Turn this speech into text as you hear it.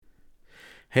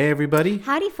Hey, everybody.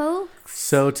 Howdy, folks.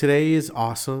 So today is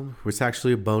awesome. It's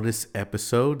actually a bonus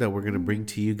episode that we're going to bring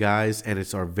to you guys, and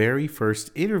it's our very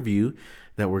first interview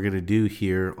that we're going to do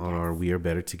here on our We Are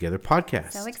Better Together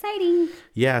podcast. So exciting.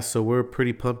 Yeah, so we're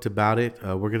pretty pumped about it.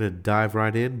 We're going to dive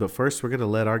right in, but first we're going to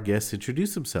let our guests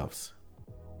introduce themselves.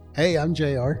 Hey, I'm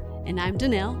JR. And I'm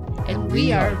Danelle, and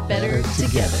we are better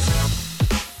together.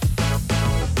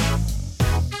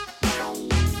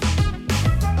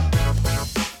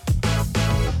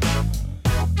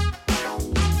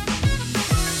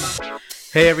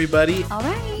 Hey, everybody. All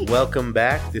right. Welcome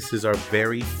back. This is our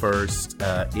very first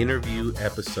interview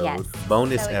episode, Yes,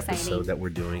 bonus so episode exciting. that we're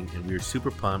doing. And we're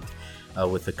super pumped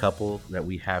with the couple that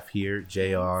we have here,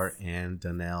 JR and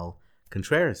Danelle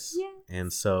Contreras. Yes.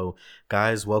 And so,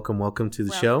 guys, welcome to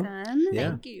the show. Welcome. Yeah.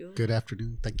 Thank you. Good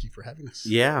afternoon. Thank you for having us.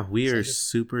 Yeah, we are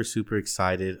Excited. super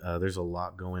excited. There's a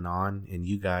lot going on, and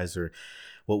you guys are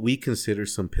what we consider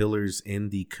some pillars in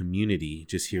the community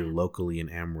just here locally in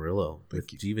Amarillo.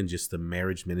 Thank With even just the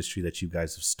marriage ministry that you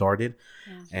guys have started.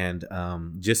 Yeah.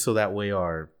 And just so that way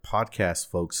our podcast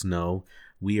folks know,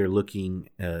 we are looking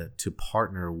to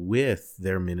partner with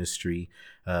their ministry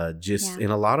in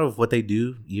a lot of what they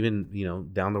do, even,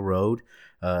 down the road.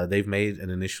 They've made an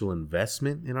initial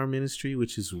investment in our ministry,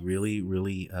 which is really,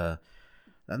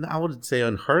 I wouldn't say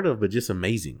unheard of, but just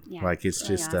amazing. Yeah, Like it's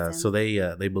really just, awesome. so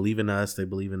they believe in us, they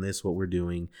believe in this, what we're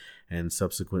doing. And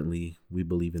subsequently we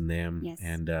believe in them. Yes.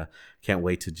 And can't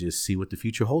wait to just see what the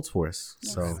future holds for us.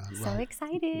 Yes. So So Well,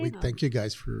 excited. We thank you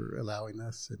guys for allowing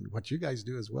us and what you guys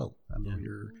do as well. I know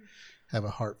you have a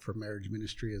heart for marriage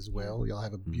ministry as well. Y'all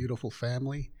have a beautiful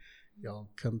family. Y'all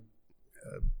come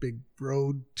a big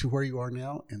road to where you are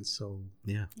now. And so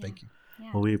yeah. thank you.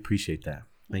 Yeah. Well, we appreciate that.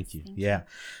 Thank you. thank Yeah.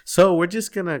 So we're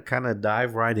just going to kind of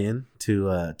dive right in to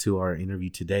our interview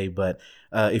today. But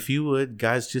if you would,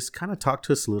 guys, just kind of talk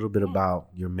to us a little bit about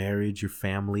your marriage, your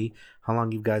family, how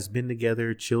long you guys been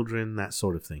together, children, that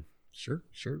sort of thing. Sure.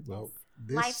 Well,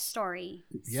 Life story.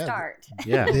 Yeah. Start.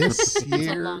 Yeah. this It's a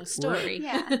year, long story.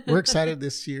 Yeah. we're excited.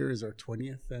 This year is our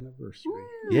 20th anniversary.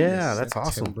 Yeah, This that's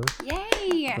awesome. September.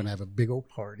 Yay. We're going to have a big old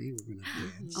party. We're going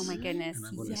to dance. Oh, my goodness. And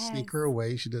I'm going to Yes. sneak her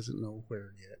away. She doesn't know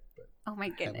where yet, but Oh, my I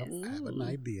goodness. have an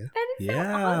idea. That is so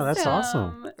Yeah, that's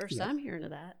awesome. First Yeah. I'm hearing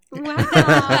of that. Wow.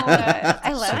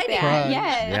 I love that. Surprise.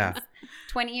 Yes. Yeah.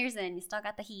 20 years in, you still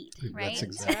got the heat, That's right? That's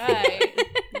exactly- right.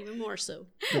 Even more so.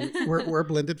 And we're a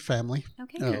blended family.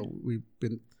 Okay.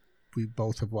 We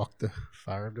both have walked the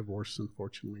fire of divorce,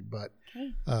 unfortunately, but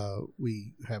Okay.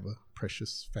 we have a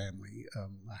precious family.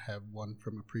 I have one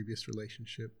from a previous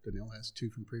relationship. Danelle has two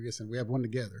from previous, and we have one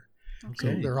together. So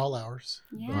Okay. they're all ours.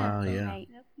 Yeah. Wow, yeah. Right.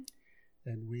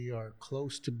 And we are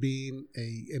close to being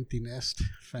a empty nest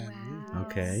family. Wow.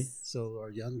 Okay. So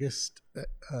our youngest,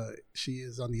 she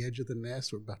is on the edge of the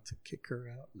nest. We're about to kick her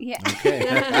out. Yeah. Okay.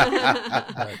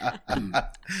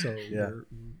 So Yeah.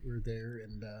 we're there,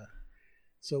 and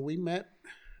so we met.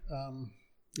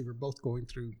 We were both going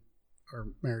through our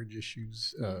marriage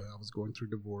issues. I was going through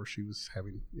divorce. She was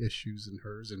having issues in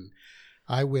hers, and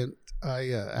I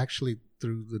actually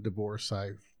through the divorce,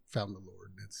 I found the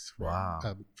Lord. That's where Wow.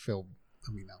 I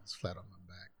was flat on my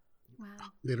back,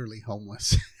 Wow. literally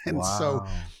homeless, and so Wow.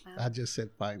 Wow. I just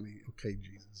said, finally, okay,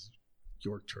 Jesus,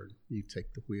 your turn. You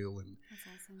take the wheel, and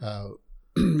That's awesome.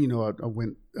 I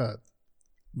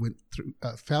went through,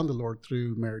 found the Lord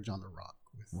through Marriage on the Rock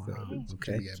with Wow. Jimmy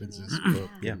Okay. Evans's Jimmy. book.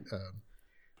 Yeah. And,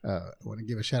 I want to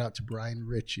give a shout out to Brian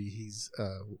Ritchie. He's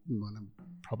one of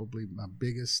probably my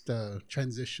biggest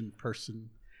transition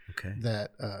person. Okay.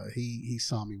 That he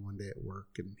saw me one day at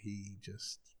work, and he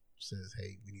just says,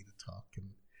 "Hey, we need to talk."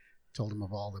 And told him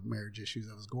of all the marriage issues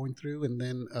I was going through, and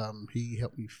then he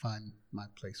helped me find my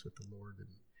place with the Lord, and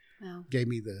Wow. gave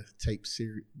me the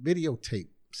videotape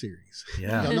series.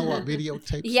 Yeah. Y'all know what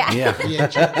videotapes? Yeah. are? Yeah.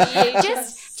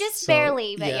 VHS. Just So,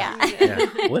 barely, but yeah. yeah.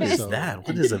 Yeah. What is So- that?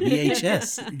 What is a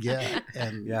VHS? Yeah,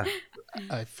 and Yeah.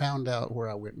 I found out where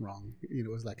I went wrong. It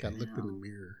was like I looked in the Wow.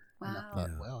 mirror, and I Wow. thought,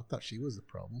 Yeah. "Wow, I thought she was the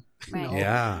problem." Right.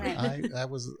 Yeah. Right. That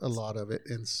was a lot of it,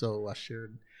 and so I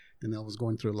shared. And I was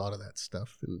going through a lot of that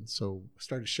stuff, and so I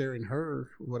started sharing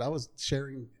what I was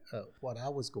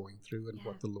going through, and Yeah.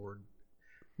 what the Lord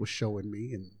was showing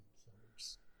me, and so it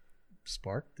was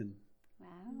sparked. And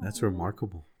Wow. That's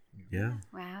remarkable. Yeah.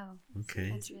 Wow. Okay.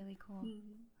 That's really cool.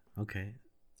 Okay.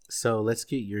 So let's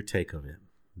get your take of it,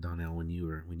 Danelle. When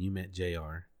you met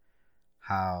JR,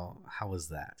 how was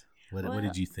that? What Well,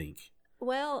 did you think?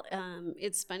 Well,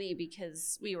 it's funny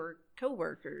because we were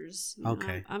co-workers. You know,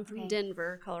 Okay. I'm from Okay.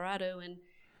 Denver, Colorado, and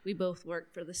we both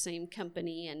worked for the same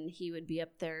company, and he would be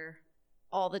up there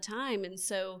all the time. And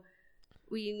so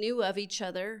we knew of each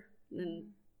other,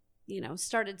 and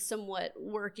started somewhat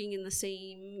working in the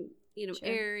same, Sure.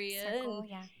 area. Circle,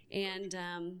 yeah.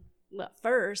 And well, at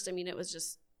first, it was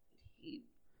just, he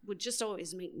would just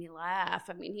always make me laugh.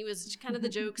 He was kind of the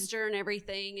jokester and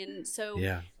everything. And so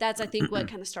that's, I think, what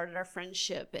kind of started our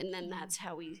friendship. And then that's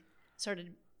how we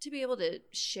started to be able to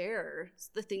share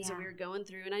the things that we were going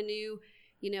through. And I knew,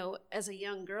 as a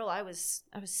young girl, I was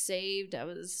saved. I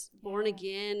was born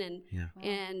again.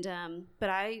 But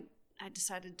I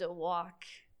decided to walk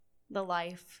the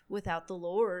life without the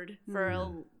Lord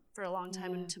for a long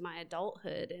time into my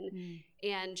adulthood,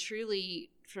 and truly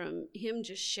from him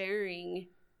just sharing,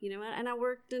 and I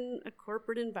worked in a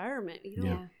corporate environment,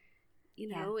 in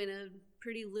a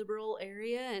pretty liberal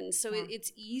area, and so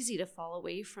it's easy to fall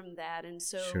away from that. And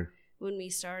so when we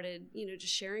started,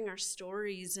 just sharing our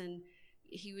stories, and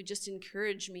he would just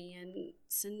encourage me and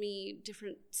send me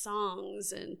different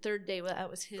songs. And Third Day, well, that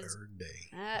was his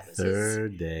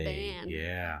Third Day band.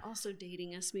 Yeah, also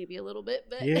dating us maybe a little bit,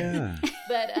 but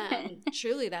but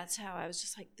truly that's how I was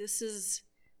just like, this is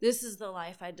the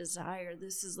life I desire.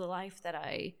 This is the life that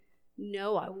I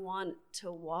know I want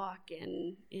to walk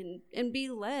and be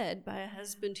led by a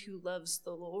husband who loves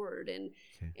the Lord. And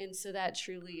so that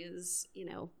truly is,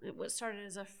 what started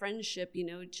as a friendship,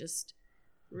 just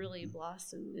really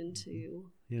blossomed into.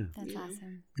 That's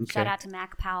awesome. Okay. Shout out to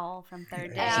Mac Powell from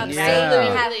Third Day.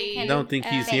 Absolutely. I don't think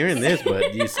he's hearing this,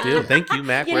 but you still thank you,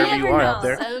 Mac, wherever you are out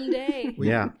there. Someday. We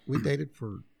dated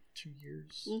for 2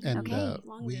 years, and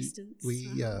long we distance. we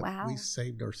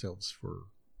saved ourselves for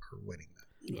her wedding night.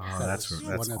 Yes. Oh, that's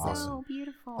awesome. So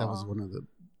beautiful. That was one of the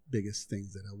biggest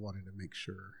things that I wanted to make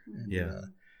sure.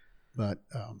 And, but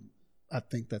I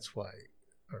think that's why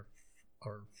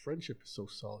our friendship is so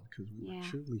solid, because we were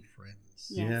truly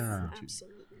friends. Yes.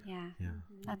 Absolutely. Yeah.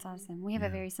 That's awesome. We have a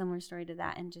very similar story to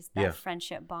that, and just that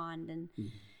friendship bond. And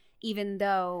even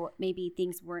though maybe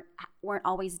things weren't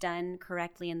always done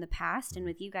correctly in the past, and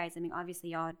with you guys,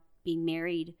 obviously y'all being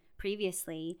married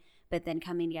previously, but then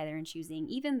coming together and choosing,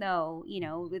 even though,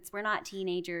 we're not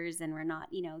teenagers and we're not,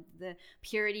 the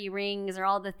purity rings or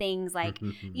all the things like,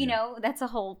 that's a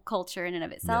whole culture in and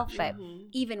of itself. But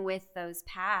even with those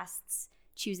pasts,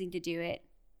 choosing to do it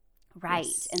right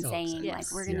and saying like,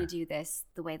 we're going to do this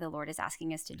the way the Lord is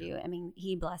asking us to do it.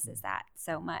 He blesses that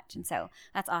so much. And so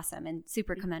that's awesome and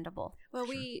super commendable. Well,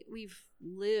 we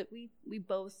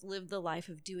both live the life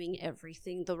of doing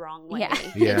everything the wrong way.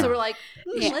 Yeah. And so we're like,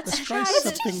 let's try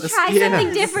something.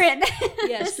 Something different.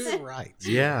 Let's do it right.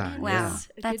 Yeah. Wow.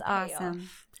 That's awesome.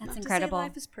 That's incredible.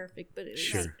 Life is perfect, but it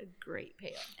is a great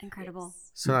payoff. Incredible.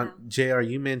 So, JR,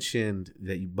 you mentioned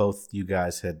that you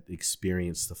guys had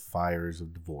experienced the fires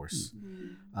of divorce.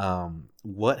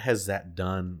 What has that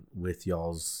done with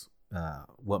y'all's,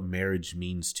 what marriage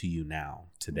means to you now,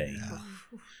 today? Yeah.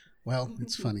 Well,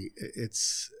 it's funny.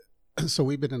 So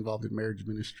we've been involved in marriage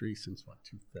ministry since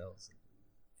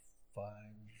 2005,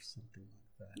 something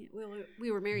like that. Yeah, well, we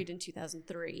were married in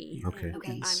 2003. Okay.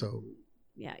 And so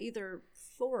either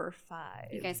 4 or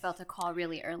 5. You guys felt a call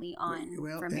really early on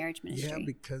for marriage ministry. Yeah,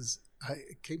 because I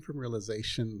came from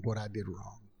realization what I did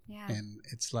wrong. Yeah. And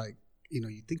it's like,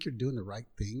 you think you're doing the right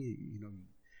thing,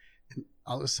 and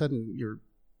all of a sudden your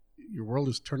world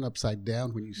is turned upside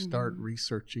down when you start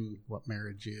researching what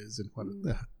marriage is and what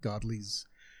the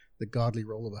godly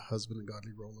role of a husband, the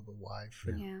godly role of a wife.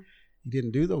 And you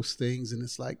didn't do those things, and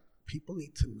it's like, people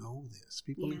need to know this.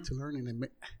 People need to learn. And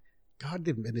God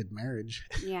invented marriage.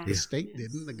 Yeah. The state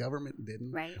didn't. The government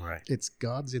didn't. Right. It's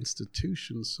God's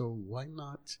institution. So why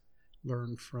not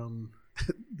learn from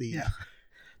the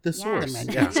source? The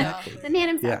man, exactly. The man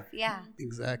himself. Yeah.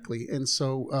 Exactly. And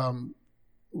so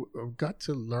we got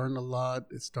to learn a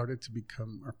lot. It started to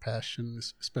become our passion,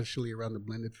 especially around the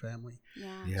blended family.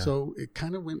 Yeah. So it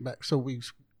kind of went back. So we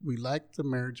liked the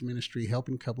marriage ministry,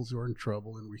 helping couples who are in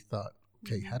trouble, and we thought,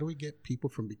 okay, how do we get people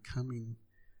from becoming,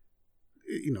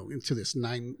 into this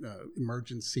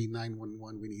emergency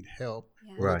 911? We need help.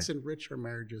 Yeah. Well, let's enrich our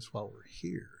marriages while we're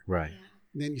here. Right. Yeah.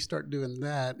 And then you start doing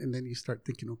that, and then you start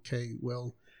thinking, okay,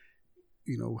 well,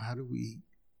 how do we?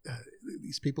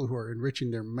 These people who are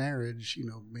enriching their marriage,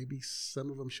 maybe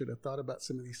some of them should have thought about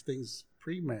some of these things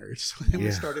pre-marriage. So then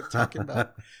we started talking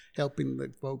about helping the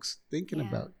folks thinking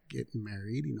about getting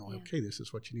married. Okay, this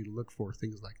is what you need to look for,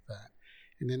 things like that.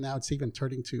 And then now it's even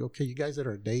turning to, okay, you guys that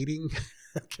are dating,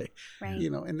 okay, right.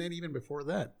 And then even before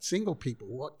that, single people,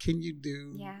 what can you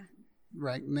do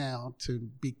right now to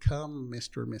become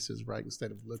Mr. or Mrs. Right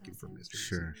instead of looking for Mr.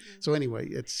 Sure. So anyway,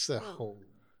 it's a whole.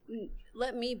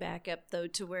 Let me back up, though,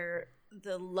 to where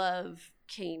the love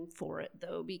came for it,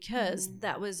 though, because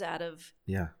that was out of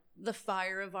the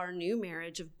fire of our new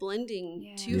marriage of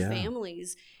blending two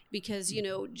families, because, you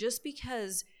know, just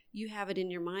because you have it in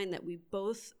your mind that we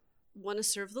both want to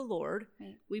serve the Lord,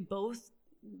 we both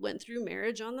went through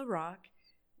marriage on the rock,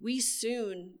 we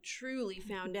soon truly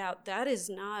found out that is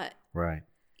not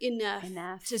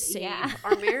enough to save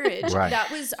our marriage.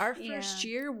 That was our first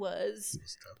year was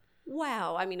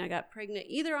wow. I mean, I got pregnant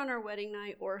either on our wedding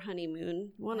night or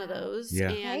honeymoon, one of those. Yeah.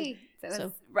 And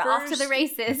so we're off to the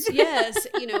races. Yes.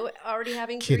 You know, already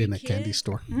having kid in a kids. candy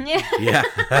store. Yeah.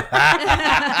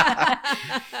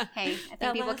 Hey, I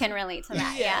think people can relate to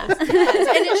that. Yes. And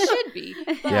it should be.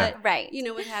 But, you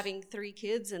know, with having 3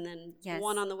 kids and then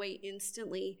one on the way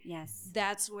instantly,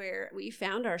 that's where we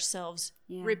found ourselves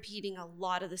repeating a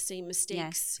lot of the same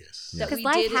mistakes. That because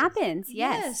life happens.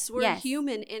 Yes. We're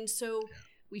human. And so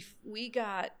we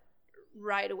got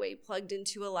right away plugged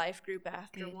into a life group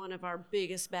after one of our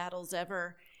biggest battles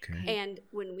ever. And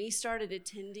when we started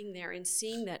attending there and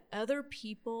seeing that other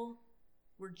people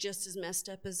were just as messed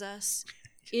up as us,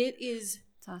 it's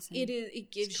awesome.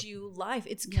 It gives you life.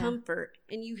 It's comfort.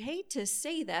 And you hate to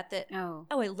say that oh,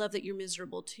 I love that you're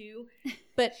miserable too.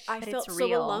 But I felt so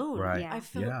alone. Right. I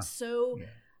felt so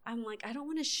I'm like, I don't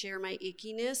want to share my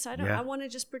ickiness. I want to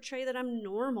just portray that I'm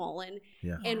normal.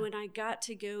 And when I got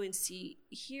to go and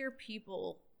hear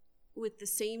people with the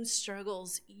same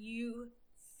struggles, you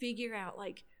figure out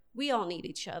like we all need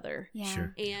each other.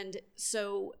 And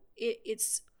so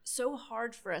it's so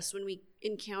hard for us when we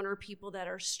encounter people that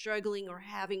are struggling or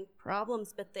having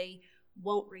problems, but they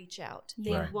won't reach out.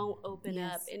 They won't open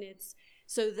up. And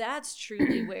so that's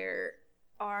truly where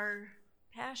our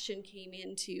passion came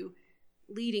into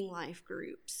leading life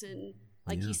groups. And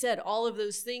like you said, all of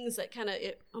those things that kind of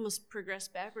it almost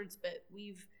progressed backwards, but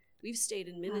we've stayed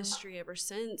in ministry ever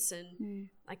since. And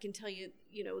I can tell you,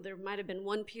 you know, there might have been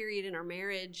one period in our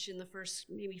marriage in the first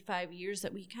maybe 5 years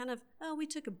that we kind of, we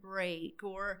took a break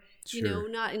or, you know,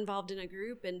 not involved in a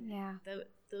group. And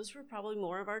those were probably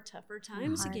more of our tougher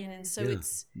times again. And so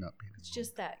it's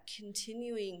just that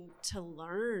continuing to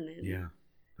learn and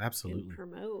absolutely and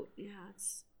promote.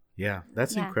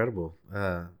 That's incredible.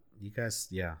 You guys,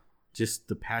 just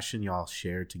the passion y'all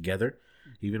share together,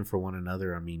 even for one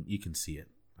another. I mean, you can see it.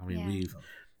 I mean,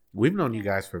 we've known you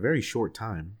guys for a very short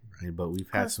time, but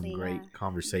we've had some great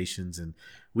conversations, and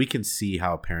we can see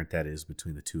how apparent that is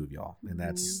between the two of y'all, and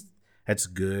that's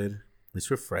good. It's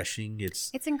refreshing.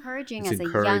 It's encouraging as a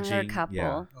younger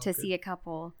couple to see a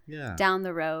couple down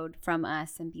the road from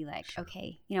us and be like,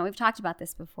 okay, you know, we've talked about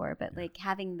this before, but like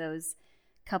having those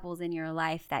couples in your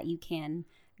life that you can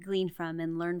glean from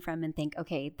and learn from and think,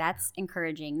 okay, that's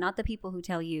encouraging. Not the people who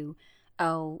tell you,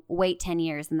 oh, wait 10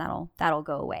 years and that'll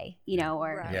go away, you know,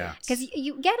 or because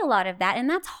you get a lot of that, and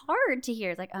that's hard to hear.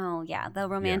 It's like, oh yeah, the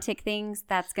romantic things,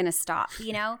 that's gonna stop,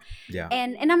 you know.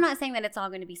 And I'm not saying that it's all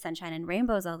going to be sunshine and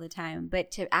rainbows all the time,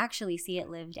 but to actually see it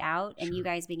lived out and you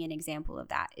guys being an example of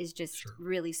that is just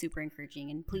really super encouraging.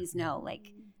 And please know,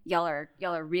 like, y'all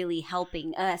are really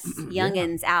helping us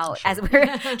youngins out as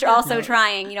we're also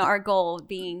trying, you know, our goal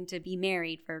being to be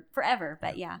married for forever.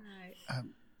 But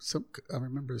I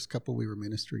remember this couple we were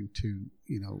ministering to,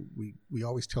 you know, we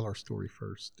always tell our story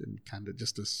first and kind of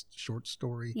just a short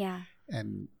story.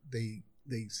 And they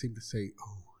seem to say,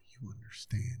 oh, you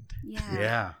understand.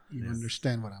 You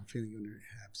understand what I'm feeling.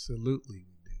 Absolutely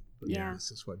we do. But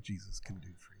this is what Jesus can do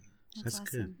for you. That's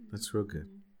awesome. Good. That's real good.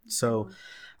 So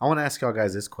I want to ask y'all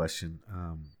guys this question.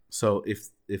 So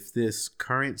if this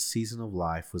current season of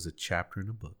life was a chapter in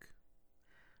a book,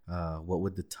 what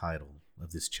would the title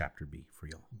of this chapter be for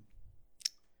y'all?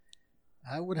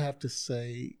 I would have to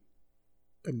say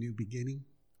A New Beginning.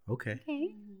 Okay.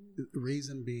 The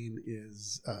reason being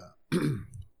is,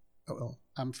 well,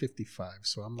 I'm 55,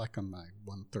 so I'm like on my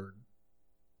 1/3,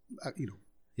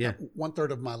 one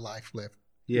third of my life left.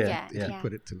 If you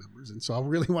put it to numbers. And so I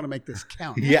really want to make this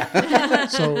count.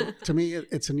 So to me,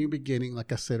 it's a new beginning.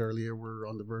 Like I said earlier, we're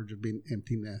on the verge of being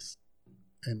empty nest.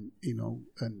 And, you know,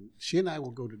 and she and I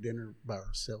will go to dinner by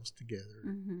ourselves together.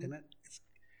 And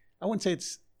I wouldn't say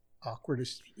it's awkward.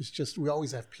 It's just we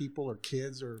always have people or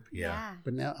kids or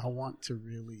but now I want to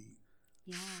really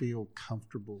feel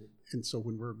comfortable. And so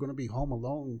when we're going to be home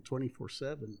alone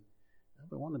 24/7,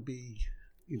 I want to be,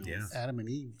 you know, Adam and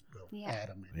Eve. Well,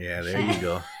 Adam. And there you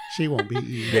go. She won't be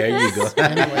Eve. There you go.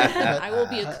 Anyway, I will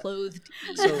be a clothed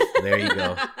Eve. So there you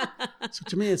go. So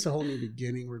to me, it's a whole new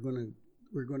beginning. We're going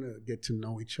to get to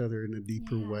know each other in a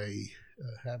deeper way,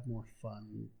 have more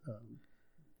fun,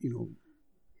 you know,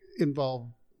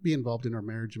 be involved in our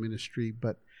marriage ministry.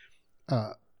 But,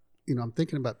 you know, I'm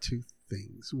thinking about two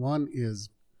things. One is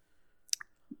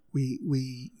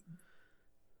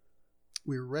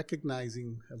we're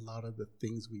recognizing a lot of the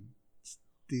things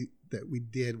that we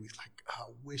did. We like,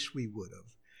 oh, wish we would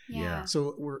have. Yeah.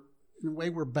 So in a way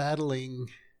we're battling,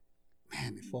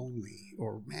 man, if only,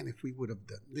 or man, if we would have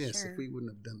done this, if we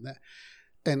wouldn't have done that.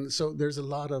 And so there's a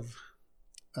lot of,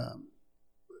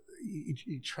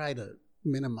 you try to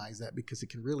minimize that because it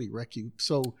can really wreck you.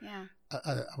 So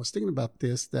I was thinking about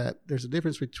this, that there's a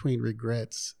difference between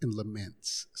regrets and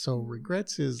laments. So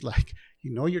regrets is like,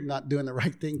 you're not doing the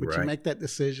right thing, but you make that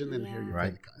decision and here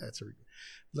you're that's a regret.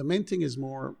 Lamenting is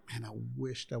more, man, I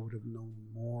wished I would have known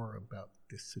more about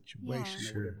this situation.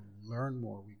 I would have learned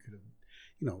more. We could have,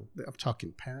 I'm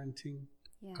talking parenting,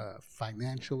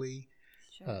 financially.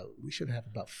 We should have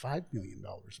about $5 million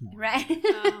more. Right.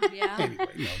 Anyway,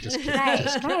 no, just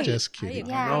kidding. Just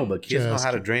kidding. I know, but kids know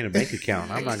how to drain a bank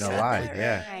account. I'm not going to lie.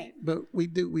 Right. But we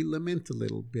lament a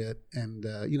little bit. And,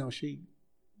 she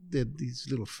did these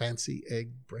little fancy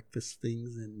egg breakfast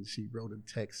things. And she wrote a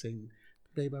text saying,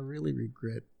 babe, I really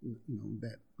regret,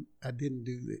 that I didn't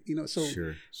do that. So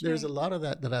there's a lot of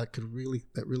that I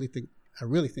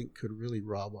really think could really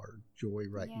rob our joy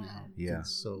right now. Yeah. And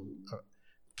so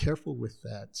careful with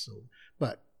that. So,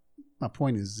 but my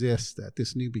point is that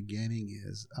this new beginning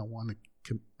is I want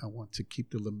to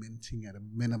keep the lamenting at a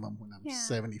minimum when I'm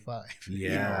 75.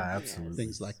 Yeah, absolutely.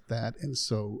 Things like that. And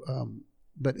so,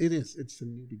 but it's a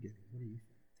new beginning. What do you think?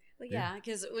 Well, yeah,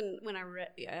 because when I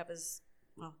was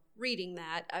reading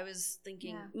that, I was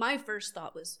thinking my first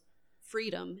thought was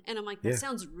freedom, and I'm like, that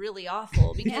sounds really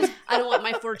awful because I don't want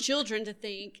my 4 children to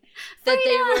think that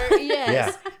they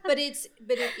were but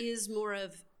it is more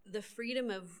of the freedom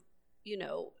of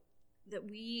that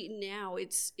we now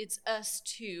it's us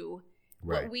too.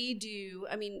 What we do,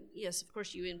 I mean, yes, of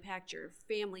course you impact your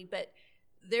family, but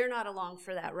they're not along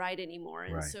for that ride anymore,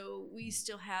 and so we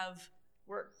still have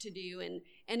work to do,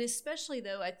 and especially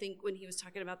though, I think when he was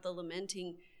talking about the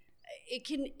lamenting, it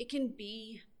can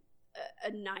be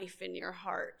a knife in your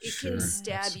heart. It can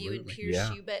stab you and pierce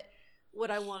you. But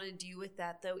what I want to do with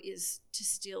that though is to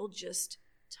still just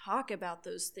talk about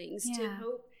those things, to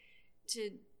hope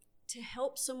to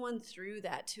help someone through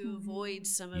that, to avoid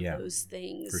some of those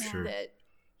things that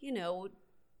and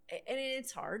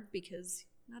it's hard because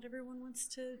not everyone wants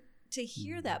to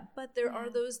hear that, but there are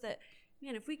those that,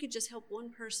 man, if we could just help one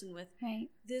person with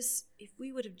this, if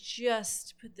we would have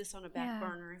just put this on a back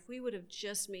burner, if we would have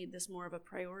just made this more of a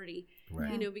priority,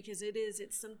 because I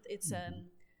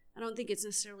don't think it's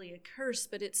necessarily a curse,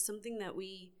 but it's something that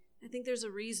I think there's a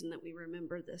reason that we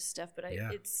remember this stuff, but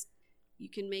you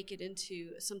can make it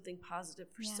into something positive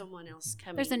for someone else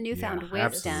coming. There's a newfound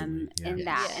wisdom in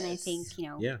that. And I think,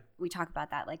 we talk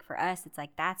about that, like for us, it's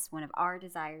like, that's one of our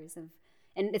desires and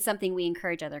it's something we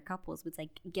encourage other couples. It's like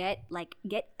get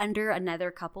under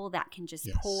another couple that can just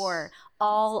pour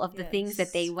all of the things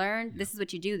that they learned. This is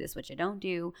what you do. This is what you don't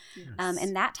do,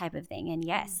 and that type of thing. And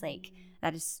like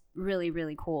that is really,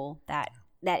 really cool that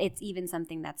it's even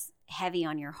something that's heavy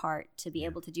on your heart to be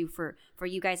able to do for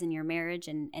you guys in your marriage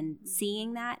and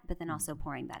seeing that, but then also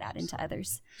pouring that out into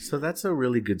others. So that's a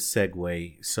really good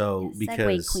segue. So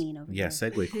because segue queen over here.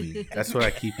 Segue queen. That's what I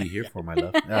keep you here for, my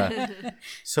love.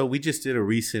 So we just did a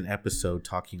recent episode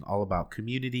talking all about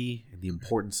community and the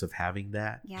importance of having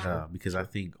that. Because I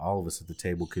think all of us at the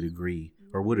table could agree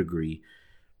or would agree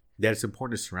that it's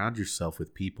important to surround yourself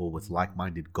with people with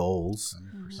like-minded goals,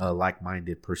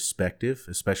 like-minded perspective,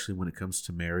 especially when it comes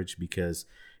to marriage. Because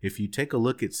if you take a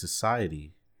look at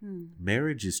society,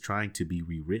 marriage is trying to be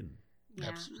rewritten.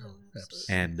 Absolutely.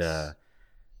 And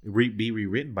be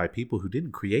rewritten by people who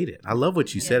didn't create it. I love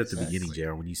what you said at the beginning,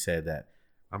 Jared, when you said that.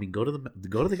 I mean, go to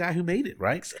the guy who made it,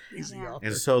 right?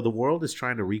 And so the world is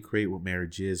trying to recreate what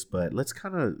marriage is. But let's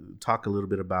kind of talk a little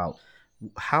bit about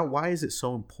why is it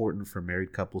so important for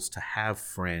married couples to have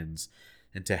friends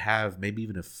and to have maybe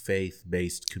even a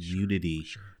faith-based community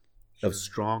of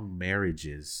strong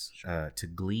marriages to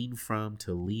glean from,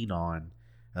 to lean on,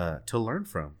 to learn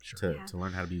from, to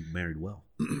learn how to be married well?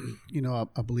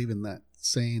 I believe in that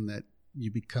saying that you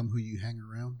become who you hang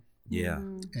around. Yeah.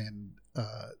 And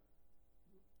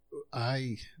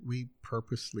we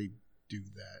purposely do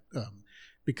that.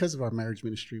 Because of our marriage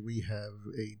ministry, we have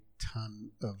a ton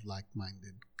of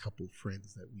like-minded couple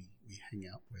friends that we hang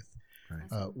out with.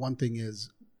 Right. One thing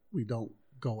is we don't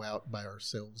go out by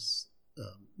ourselves.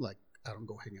 Like I don't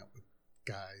go hang out with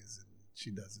guys and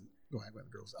she doesn't go hang out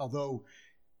with girls. Although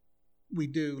we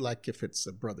do, like if it's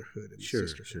a brotherhood and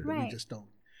sisterhood, but we just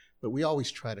don't. But we always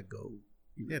try to go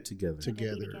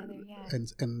together.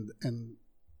 And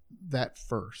that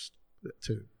first,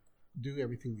 to do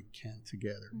everything we can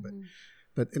together.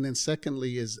 But and then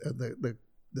secondly is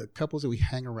the couples that we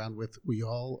hang around with, we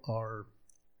all are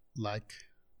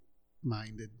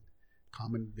like-minded,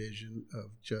 common vision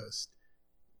of just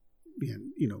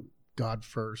being, God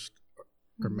first,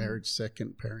 or marriage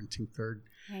second, parenting third,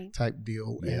 type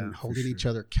deal, and holding each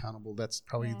other accountable. That's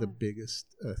probably the biggest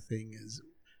thing. Is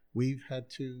we've had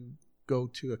to go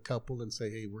to a couple and say,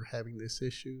 hey, we're having this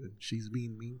issue and she's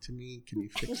being mean to me, can you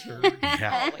fix her?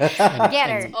 Get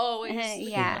her.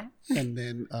 Always. And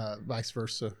then vice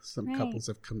versa, some couples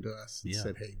have come to us and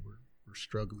said, hey, we're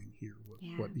struggling here,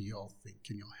 what do y'all think,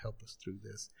 can y'all help us through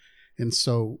this? And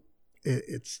so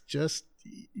it's just,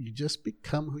 you just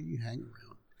become who you hang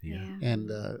around.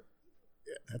 And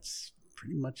that's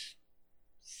pretty much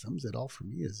sums it all for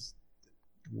me, is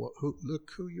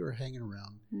look who you're hanging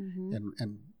around,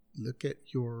 and look at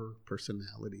your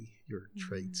personality, your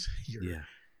traits,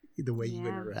 the way you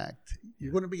interact.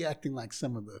 You wouldn't be acting like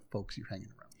some of the folks you're hanging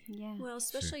around. Well,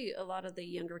 especially a lot of the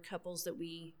younger couples that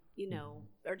we,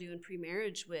 are doing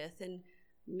pre-marriage with, and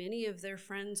many of their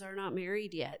friends are not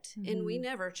married yet. And we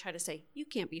never try to say, you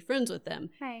can't be friends with them.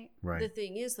 Right. The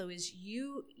thing is, though, is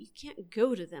you can't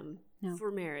go to them for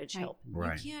marriage help.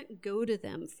 You can't go to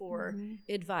them for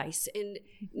advice. And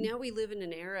now we live in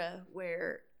an era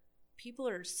where people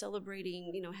are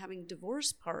celebrating, having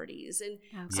divorce parties. And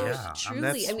so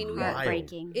truly,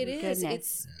 heartbreaking. It is.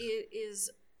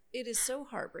 It is so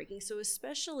heartbreaking. So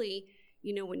especially,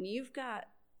 when you've got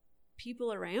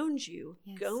people around you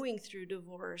going through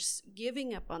divorce,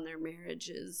 giving up on their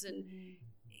marriages, and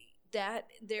that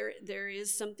there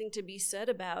is something to be said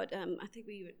about. I think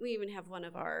we even have one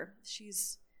of our,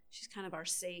 she's kind of our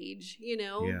sage,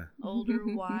 older,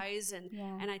 wise,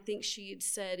 and I think she had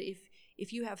said,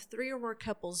 if you have 3 or more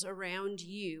couples around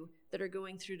you that are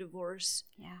going through divorce,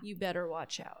 you better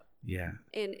watch out.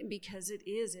 And because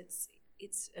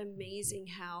it's amazing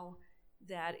how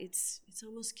that it's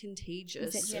almost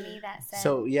contagious. Is it Jimmy that said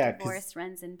divorce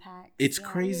runs in packs? It's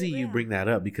crazy you bring that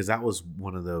up, because that was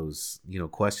one of those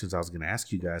questions I was going to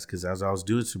ask you guys, because as I was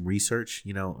doing some research,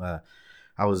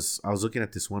 I was looking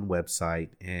at this one website,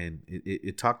 and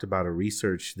it talked about a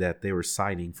research that they were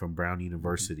citing from Brown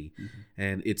University,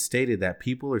 and it stated that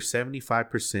people are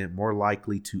 75% more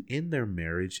likely to end their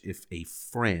marriage if a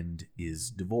friend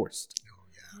is divorced.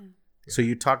 So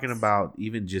you're talking about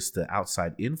even just the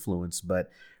outside influence, but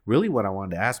really what I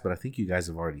wanted to ask, but I think you guys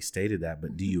have already stated that,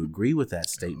 but do you agree with that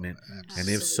statement? And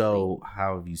if so,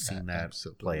 how have you seen that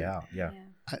play out?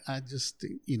 I just,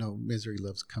 misery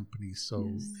loves company. So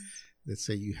let's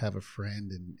say you have a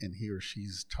friend and he or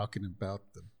she's talking about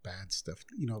the bad stuff.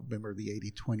 Remember the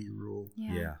 80-20 rule?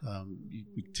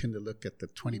 We tend to look at the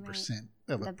 20%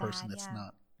 of a person that's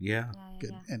not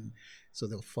good. And so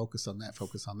they'll focus on that.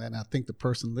 And I think the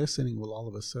person listening will all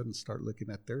of a sudden start looking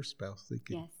at their spouse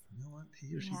thinking, you know what,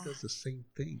 he or she does the same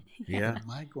thing. Am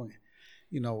I going,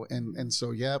 and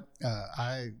so,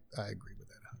 I agree with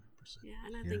that 100%. Yeah.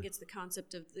 And I think it's the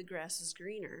concept of the grass is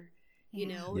greener,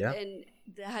 and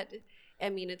that,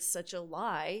 it's such a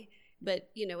lie. But,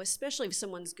 especially if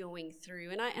someone's going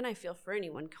through, and I feel for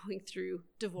anyone going through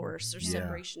divorce or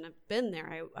separation. I've been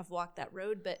there. I've walked that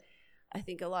road. But I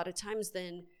think a lot of times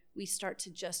then we start to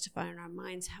justify in our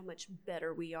minds how much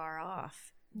better we are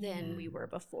off than we were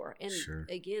before. And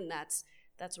again, that's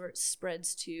where it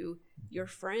spreads to your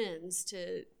friends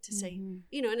to say, and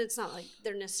it's not like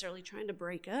they're necessarily trying to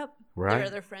break up their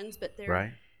other friends, but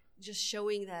they're just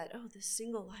showing that, this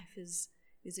single life is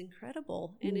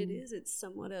incredible. And it's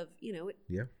somewhat of,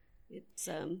 it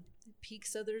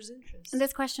piques others' interest.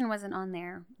 This question wasn't on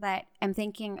there, but I'm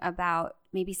thinking about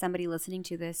maybe somebody listening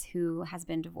to this who has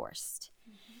been divorced,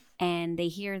 and they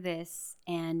hear this,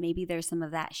 and maybe there's some of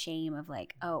that shame of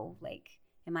like,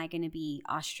 am I going to be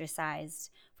ostracized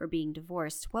for being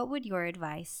divorced? What would your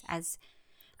advice as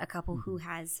a couple who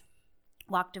has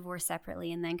walked divorce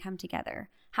separately and then come together?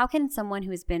 How can someone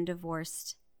who has been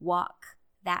divorced walk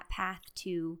that path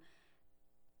to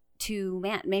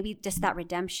maybe just that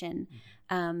redemption,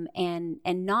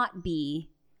 and not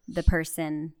be the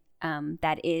person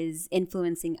that is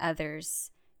influencing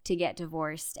others to get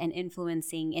divorced and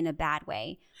influencing in a bad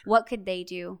way? What could they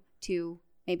do to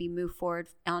maybe move forward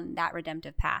on that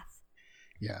redemptive path?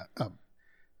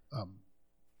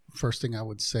 First thing I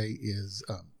would say is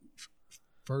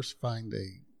first find a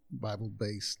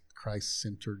Bible-based,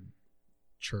 Christ-centered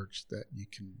church that you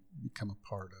can become a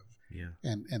part of.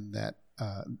 And that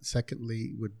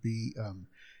secondly would be,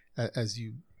 as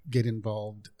you get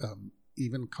involved,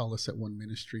 even call us at One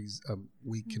Ministries.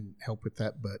 We can help with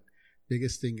that. But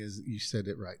biggest thing is, you said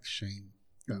it right, shame.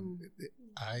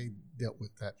 I dealt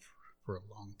with that for a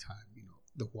long time.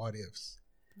 The what ifs.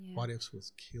 What ifs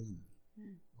was killing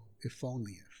me. If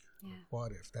only if.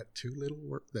 What if that 2 little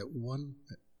word, that one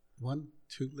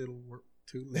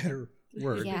two-letter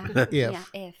word. Yeah.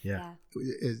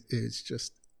 It's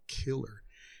just killer.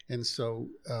 And so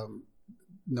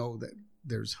know that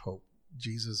there's hope.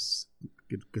 Jesus,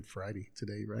 Good Friday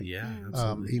today, right? Yeah,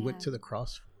 he went to the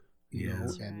cross for it, you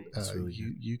know, and really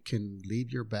you can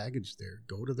leave your baggage there.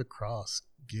 Go to the cross,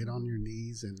 get on your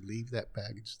knees, and leave that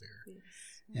baggage there.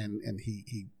 Yes. And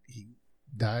he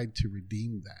died to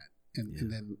redeem that. And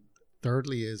then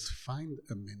thirdly is find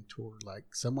a mentor,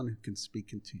 like someone who can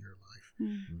speak into your life.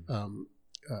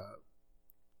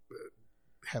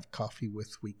 Have coffee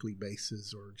with weekly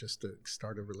basis, or just to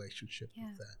start a relationship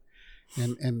with that.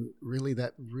 And really,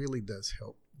 that really does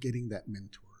help, getting that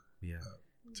mentor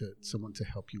to someone to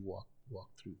help you walk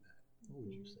through that. What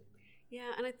would you say?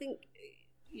 Yeah, and I think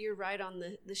you're right on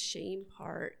the shame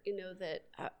part. You know, that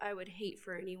I would hate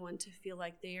for anyone to feel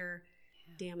like they're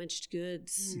damaged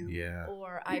goods. Yeah.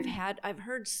 Or I've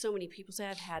heard so many people say,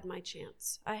 I've had my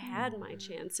chance. I had my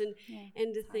chance. And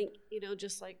to think, you know,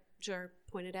 just like Jar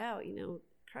pointed out, you know,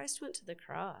 Christ went to the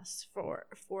cross for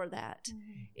that.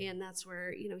 And that's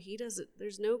where, you know, he doesn't,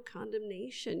 there's no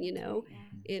condemnation, you know,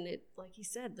 in it. Like he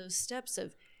said, those steps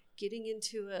of getting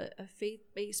into a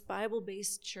faith-based,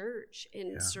 Bible-based church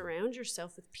and surround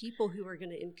yourself with people who are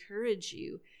going to encourage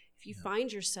you. If you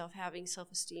find yourself having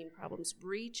self-esteem problems,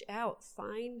 reach out,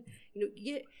 find, you know,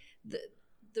 get the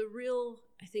real,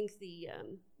 I think the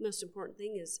most important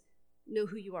thing is know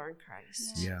who you are in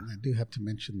Christ. Yeah. And I do have to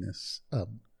mention this.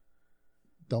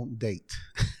 Don't date.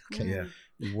 Okay. Yeah.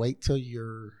 Wait till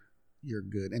you're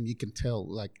good. And you can tell,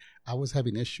 like, I was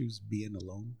having issues being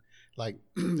alone. Like,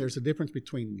 there's a difference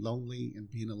between lonely and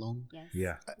being alone.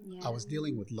 Yes. I was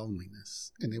dealing with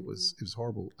loneliness, and it was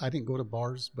horrible. I didn't go to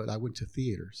bars, but I went to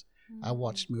theaters. I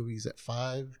watched movies at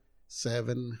 5,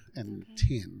 7, and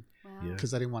 10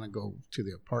 because I didn't want to go to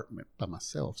the apartment by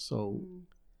myself. So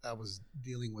I was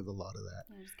dealing with a lot of that.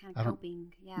 Just kind of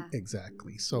coping.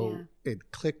 Exactly. So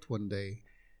it clicked one day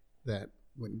that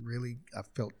when really I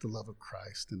felt the love of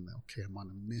Christ, and okay, I'm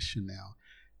on a mission now.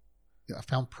 I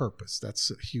found purpose. That's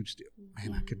a huge deal.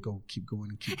 Man, I could keep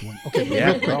going. Okay.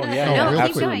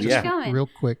 Real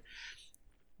quick.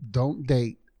 Don't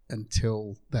date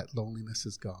until that loneliness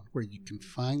is gone, where you can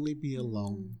finally be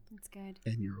alone. That's good.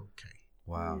 And you're okay.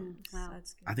 Wow.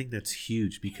 That's good. I think that's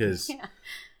huge because,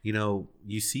 you know,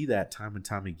 you see that time and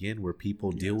time again where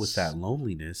people deal with that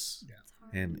loneliness. Yeah.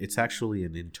 And it's actually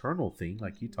an internal thing,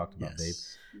 like you talked about, babe,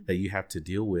 that you have to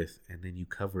deal with, and then you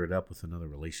cover it up with another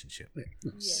relationship.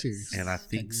 Seriously. And I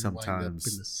think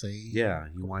sometimes, you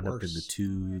wind up in the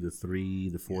 2, the 3,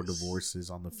 the 4 divorces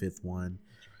on the 5th one.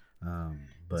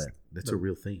 But that's a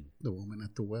real thing. The woman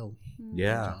at the well.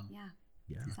 Yeah.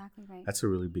 Exactly right. That's a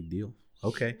really big deal.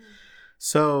 Okay.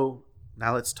 So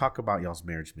now let's talk about y'all's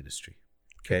marriage ministry.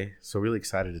 Okay. So really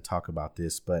excited to talk about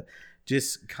this, but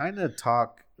just kind of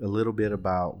talk a little bit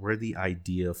about where the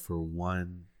idea for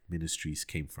One Ministries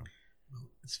came from. Well,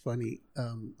 it's funny.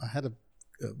 I had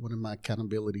one of my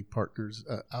accountability partners.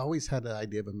 I always had the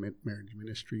idea of a marriage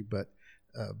ministry, but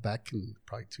back in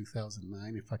probably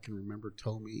 2009, if I can remember,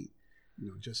 told me, you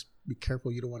know, just be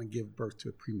careful. You don't want to give birth to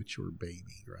a premature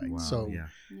baby, right? Wow, so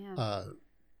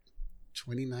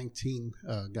 2019,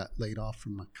 got laid off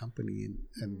from my company,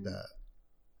 and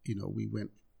you know, we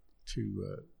went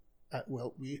to I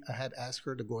had asked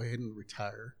her to go ahead and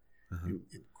retire and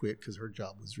quit because her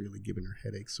job was really giving her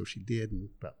headaches. So she did, and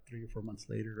about 3 or 4 months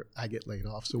later, I get laid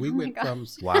off. So we went from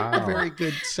a very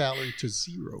good salary to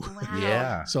 0. Wow.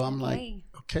 Yeah. So I'm like,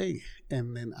 okay.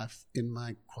 And then in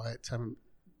my quiet time,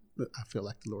 I feel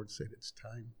like the Lord said it's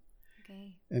time.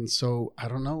 Okay. And so I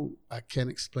don't know. I can't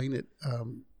explain it.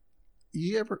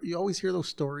 You always hear those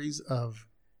stories of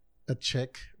a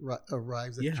check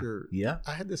arrives at your. Yeah.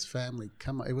 I had this family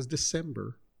come. It was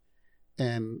December,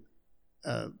 and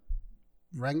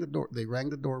rang the door. They rang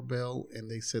the doorbell, and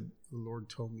they said, "The Lord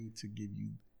told me to give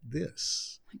you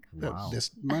this,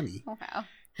 this money." Wow.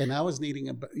 And I was needing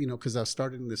because I was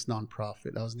starting this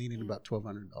nonprofit. I was needing about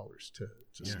 $1,200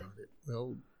 to start it.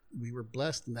 Well, we were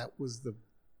blessed, and that was the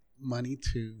money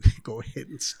to go ahead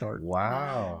and start.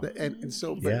 Wow. And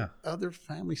so other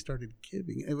families started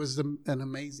giving. It was an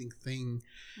amazing thing.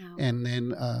 Wow. And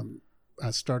then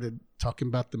I started talking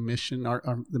about the mission.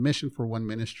 The mission for One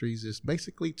Ministries is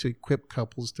basically to equip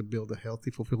couples to build a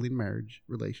healthy, fulfilling marriage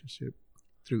relationship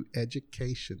through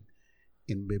education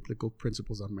in biblical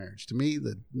principles on marriage. To me,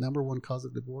 the number one cause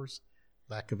of divorce,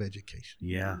 lack of education.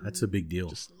 Yeah, that's a big deal.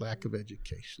 Just lack of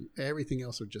education. Everything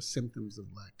else are just symptoms of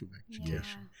lack of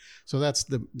education. Yeah. So that's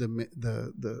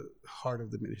the heart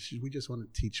of the ministry. We just want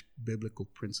to teach biblical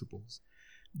principles.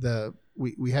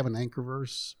 We have an anchor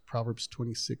verse, Proverbs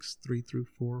 26,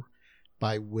 3-4.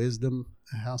 By wisdom,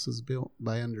 a house is built.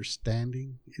 By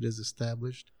understanding, it is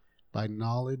established. By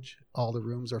knowledge, all the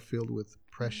rooms are filled with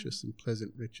precious and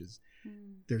pleasant riches.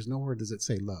 There's nowhere does it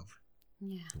say love.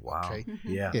 Yeah. Wow. Okay?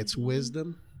 Yeah. It's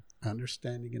wisdom,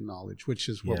 understanding, and knowledge, which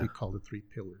is what we call the 3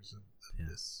 pillars of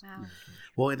this. Wow.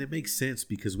 Well, and it makes sense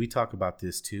because we talk about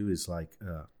this too, is like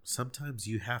sometimes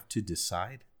you have to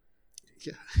decide.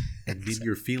 Yeah. And then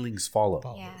your feelings follow.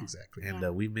 Yeah. Exactly.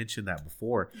 And we mentioned that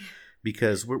before.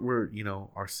 Because we're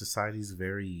our society's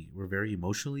we're very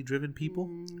emotionally driven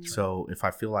people. So if I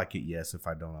feel like it, yes. If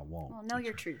I don't, I won't. Well, know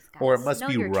your truth, guys. Or it must know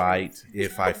be right truth.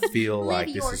 if I feel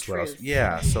like this is what I was.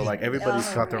 Yeah. So like everybody's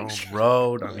got their own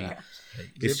road. I mean,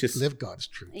 it's just live God's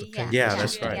truth. Okay? Yeah,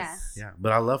 that's right. Yeah. Yeah.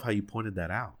 But I love how you pointed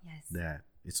that out. Yes. That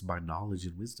it's by knowledge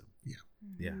and wisdom. Yeah.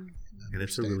 Yeah. And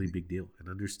it's a really big deal. And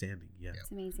understanding. Yeah.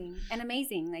 It's amazing. And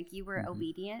amazing. Like you were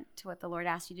obedient to what the Lord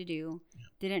asked you to do.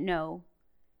 Didn't know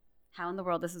how in the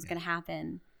world this was going to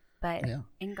happen. But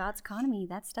in God's economy,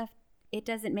 that stuff, it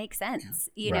doesn't make sense,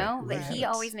 you know? But He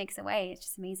always makes a way. It's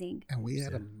just amazing. And we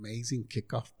had an amazing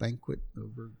kickoff banquet.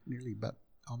 Over nearly about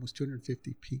almost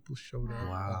 250 people showed up.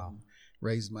 Wow.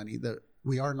 Raised money.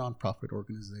 We are a nonprofit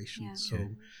organization. So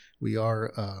we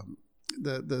are,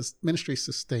 the ministry is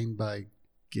sustained by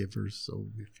givers. So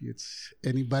if it's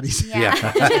anybody's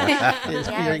if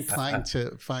you're inclined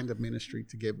to find a ministry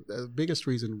to give, the biggest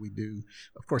reason we do,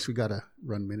 of course, we got to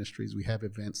run ministries, we have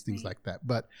events, things like that,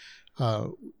 but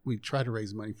we try to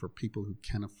raise money for people who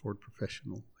can't afford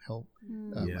professional help.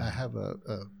 I have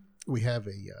we have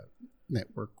a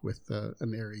network with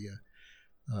an area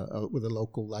with a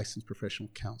local licensed professional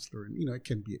counselor, and it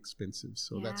can be expensive,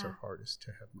 so that's our hardest,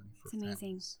 to have money for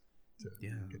families to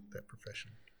get that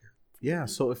professional. Yeah,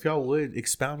 so if y'all would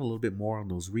expound a little bit more on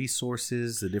those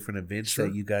resources, the different events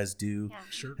that you guys do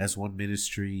as One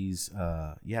Ministries,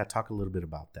 talk a little bit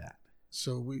about that.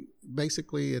 So we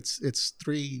basically it's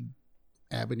 3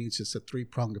 avenues. It's a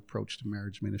 3-pronged approach to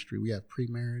marriage ministry. We have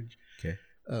pre-marriage,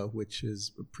 which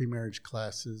is pre-marriage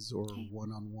classes or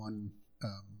one-on-one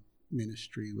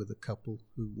ministry with a couple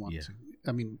who want to.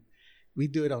 I mean, we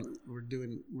do it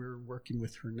we're working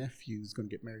with her nephew who's going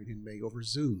to get married in May over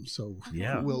Zoom. So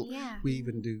we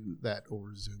even do that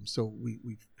over Zoom. So we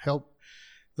help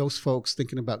those folks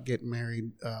thinking about getting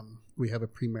married. We have a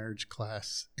pre-marriage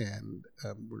class, and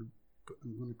I'm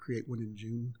going to create one in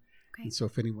June. Okay. And so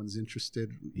if anyone's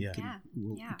interested, we can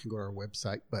go to our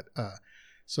website. But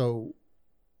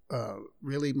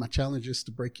really my challenge is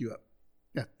to break you up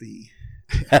at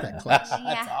that class.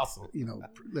 That's awesome.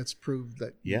 Let's prove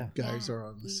that you guys are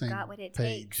on the same got what it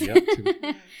page. Takes.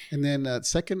 And then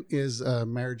second is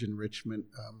marriage enrichment.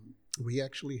 We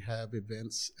actually have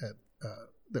events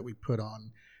that we put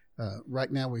on.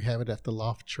 Right now we have it at the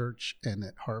Loft Church and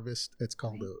at Harvest. It's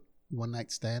called a One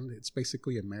Night Stand. It's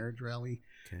basically a marriage rally.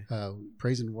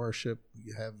 Praise and worship.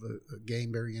 You have a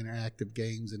game, very interactive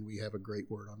games, and we have a great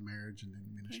word on marriage, and then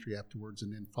ministry afterwards,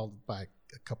 and then followed by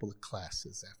a couple of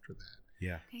classes after that.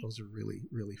 Yeah. Those are really,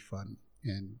 really fun.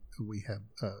 And we have,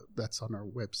 that's on our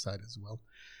website as well.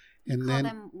 And call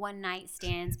them one night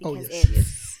stands because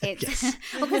it's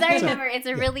because I remember it's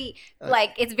a really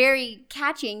it's very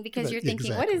catching because you're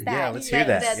thinking, what is that? Yeah, let's hear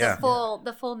that.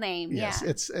 The full name. Yes,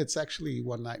 it's actually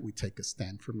one night we take a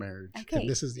stand for marriage. Okay. And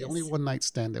this is the only one night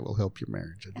stand that will help your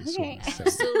marriage.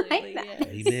 Absolutely.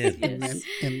 Amen.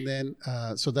 And then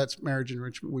so that's marriage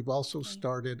enrichment. We've also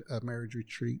started marriage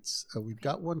retreats. We've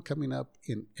got one coming up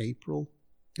in April.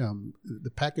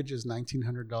 The package is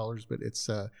 $1,900, but it's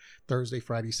Thursday,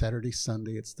 Friday, Saturday,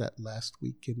 Sunday. It's that last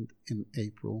weekend in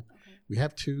April. We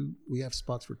have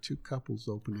spots for 2 couples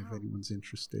open if anyone's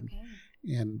interested.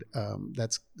 And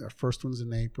that's our first one's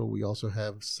in April. We also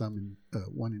have some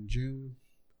one in June,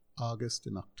 August,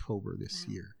 and October this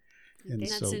year. And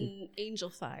that's in Angel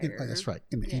Fire. That's right.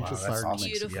 In the Angel Fire. Awesome.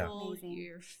 Beautiful.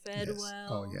 You're fed well.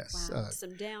 Oh, yes.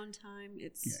 Some downtime.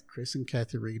 Chris and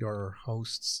Kathy Reed are our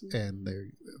hosts, and they're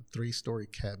a 3-story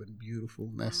cabin,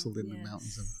 beautiful, nestled in the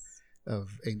mountains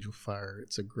of Angel Fire.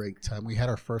 It's a great time. We had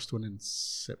our first one in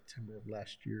September of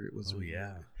last year. It was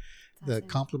the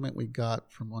compliment we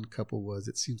got from one couple was,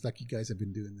 it seems like you guys have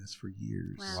been doing this for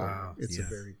years. Wow. So it's a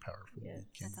very powerful weekend.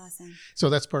 That's awesome. So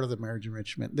that's part of the marriage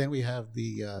enrichment. Then we have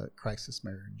the crisis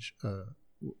marriage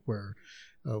where,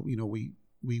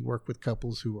 we work with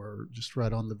couples who are just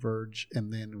right on the verge.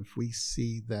 And then if we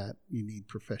see that you need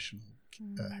professional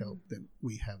help, then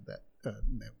we have that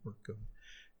network of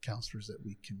counselors that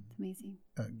we can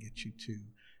get you to.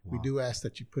 Wow. We do ask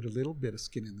that you put a little bit of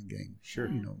skin in the game. Sure.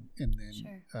 And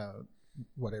then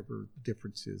whatever the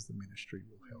difference is, the ministry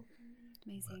will help.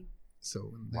 Amazing.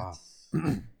 So that's...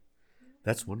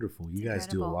 That's wonderful. You guys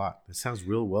do a lot. It sounds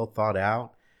real well thought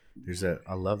out.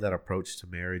 I love that approach to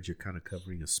marriage. You're kind of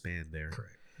covering a span there.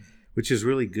 Correct. Which is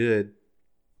really good.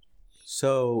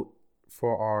 So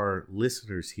for our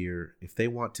listeners here, if they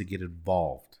want to get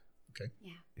involved, okay,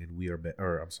 and we are,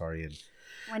 in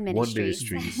One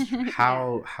Ministries,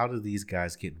 how do these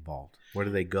guys get involved? Where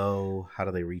do they go? How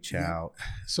do they reach out?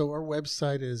 So our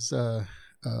website is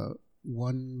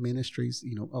One Ministries,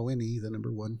 ONE, the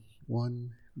number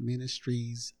one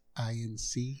Ministries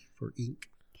INC for Inc.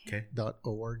 Okay.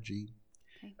 .org.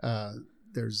 Okay.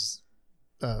 There's,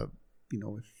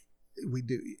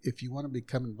 if you want to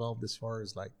become involved as far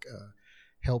as like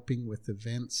helping with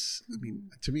events, I mean,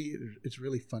 to me, it's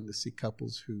really fun to see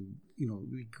couples who,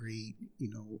 we greet,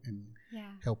 and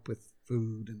help with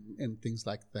food and things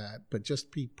like that. But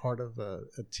just be part of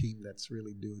a team that's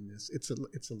really doing this. It's a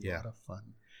lot of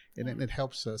fun. And it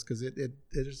helps us because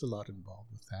there's a lot involved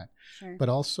with that. Sure. But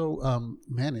also,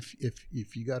 man,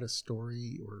 if you got a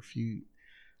story or if you,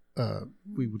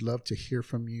 we would love to hear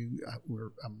from you.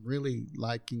 I'm really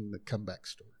liking the comeback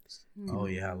stories. Oh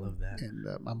yeah, I love that. And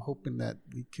I'm hoping that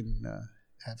we can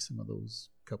have some of those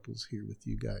couples here with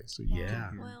you guys. So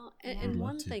well, and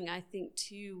one thing I think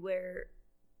too, where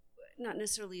not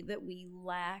necessarily that we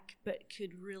lack, but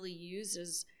could really use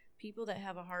is people that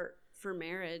have a heart for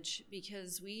marriage,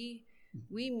 because we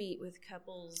meet with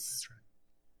couples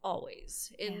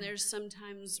always, and there's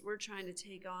sometimes we're trying to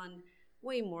take on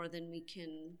way more than we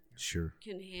can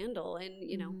handle, and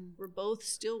we're both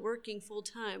still working full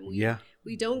time.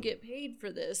 We don't get paid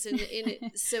for this, and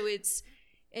so it's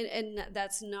and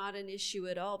that's not an issue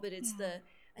at all. But it's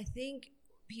I think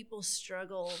people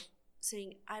struggle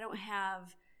saying, I don't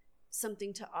have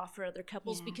something to offer other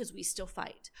couples because we still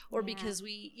fight, or because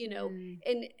we,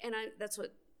 and that's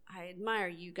what I admire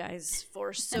you guys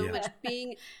for so much.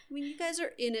 You guys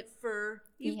are in it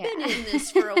you've been in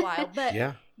this for a while, but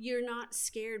you're not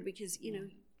scared because,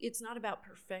 it's not about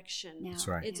perfection. No. That's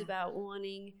right. It's about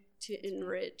wanting to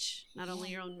enrich not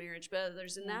only your own marriage, but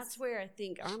others. And that's where I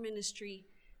think our ministry,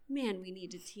 man, we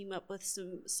need to team up with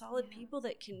some solid people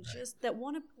that can that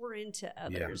want to pour into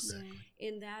others. Yeah, exactly.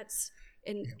 And that's,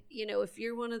 if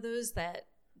you're one of those that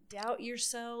doubt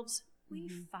yourselves, we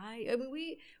fight. I mean,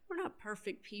 we're not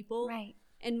perfect people. Right.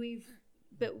 And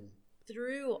but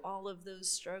through all of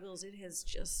those struggles, it has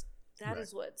just,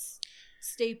 is what's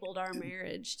stapled our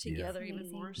marriage together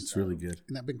even more. It's really good.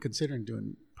 And I've been considering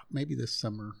doing maybe this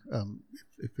summer,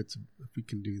 if we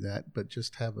can do that, but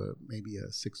just have maybe a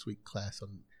 6-week class on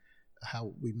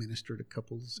how we minister to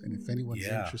couples. And if anyone's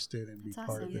interested and be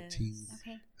part of the team,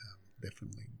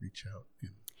 definitely reach out.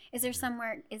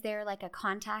 Is there like a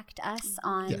contact us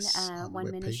on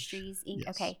One Ministries Inc.?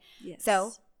 Yes. Okay. Yes.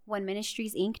 So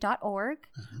oneministriesinc.org.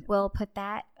 We'll put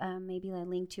that, maybe a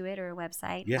link to it or a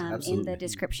website in the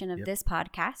description of this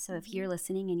podcast. So if you're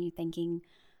listening and you're thinking,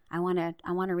 I want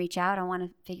to reach out, I want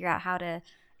to figure out how to,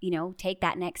 take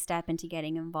that next step into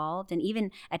getting involved and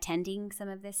even attending some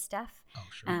of this stuff. Oh,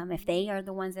 sure. If they are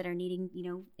the ones that are needing,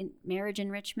 marriage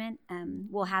enrichment,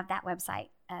 we'll have that website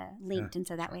linked, and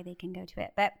so that way they can go to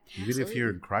it. But even if you're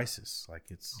in crisis, like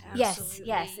it's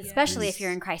yes, especially if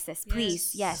you're in crisis,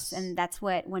 please, yes, and that's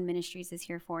what One Ministries is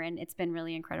here for. And it's been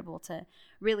really incredible to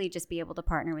really just be able to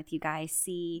partner with you guys,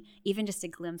 see even just a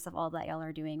glimpse of all that y'all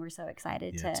are doing. We're so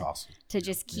excited to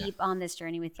just keep on this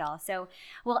journey with y'all. So,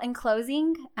 well, in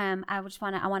closing, I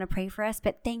want to pray for us,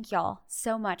 but thank y'all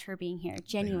so much for being here.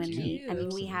 Genuinely, I mean,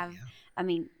 we have. I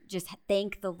mean, just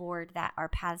thank the Lord that our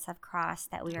paths have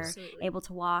crossed, that we are able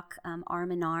to walk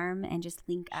arm in arm and just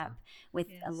link up with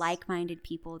like-minded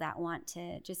people that want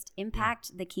to just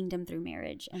impact the kingdom through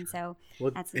marriage. And so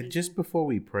that's amazing. And just before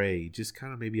we pray, just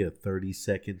kind of maybe a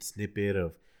 30-second snippet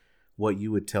of what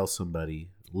you would tell somebody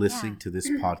listening to this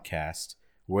podcast,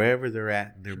 wherever they're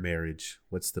at in their marriage.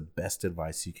 What's the best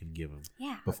advice you can give them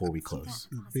before we close?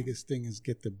 Awesome. The biggest thing is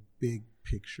get the big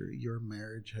picture. Your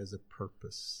marriage has a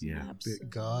purpose. Yeah,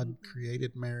 God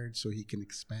created marriage so He can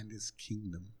expand His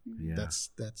kingdom. Yeah.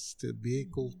 That's the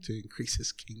vehicle to increase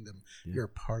His kingdom. Yeah. You're a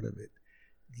part of it.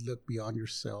 Look beyond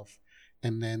yourself.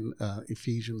 And then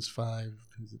Ephesians 5,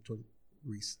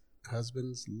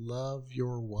 husbands, love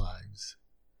your wives.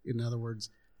 In other words,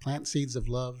 plant seeds of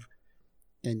love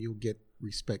and you'll get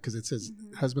respect, because it says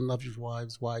husband loves your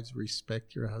wives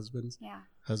respect your husbands.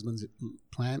 Husbands,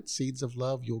 plant seeds of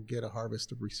love, you'll get a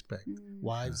harvest of respect.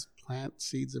 Wives, plant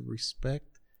seeds of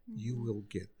respect, you will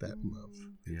get that love.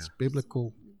 It's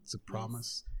biblical. It's a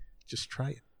promise. Just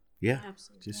try it.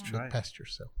 Absolutely. Just try it past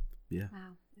yourself. Wow,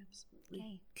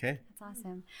 absolutely. Okay, that's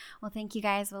awesome. Well, thank you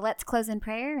guys. Well, let's close in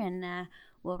prayer and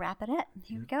we'll wrap it up.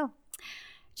 Here we go.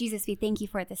 Jesus, we thank you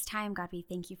for this time. God, we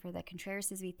thank you for the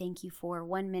Contrerases. We thank you for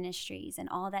One Ministries and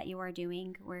all that you are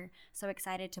doing. We're so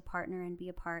excited to partner and be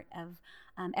a part of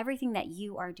everything that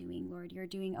you are doing, Lord. You're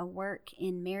doing a work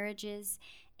in marriages,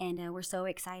 and we're so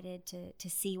excited to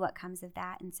see what comes of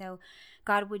that. And so,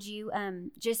 God, would you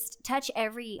just touch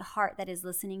every heart that is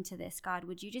listening to this? God,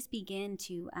 would you just begin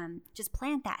to just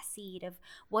plant that seed of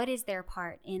what is their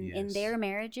part in their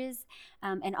marriages,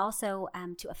 and also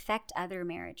to affect other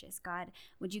marriages? God,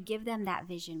 would you give them that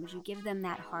vision? Would you give them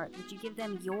that heart? Would you give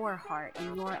them your heart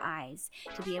and your eyes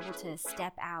to be able to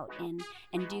step out and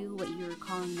do what you're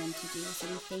calling them to do? So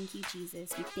we thank you,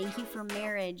 Jesus. We thank you for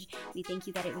marriage. We thank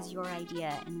you that it was your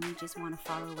idea, and we just want to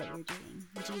follow what you're doing.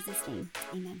 In Jesus' name,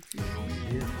 amen.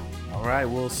 All right,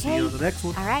 we'll see you on the next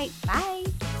one. All right, bye.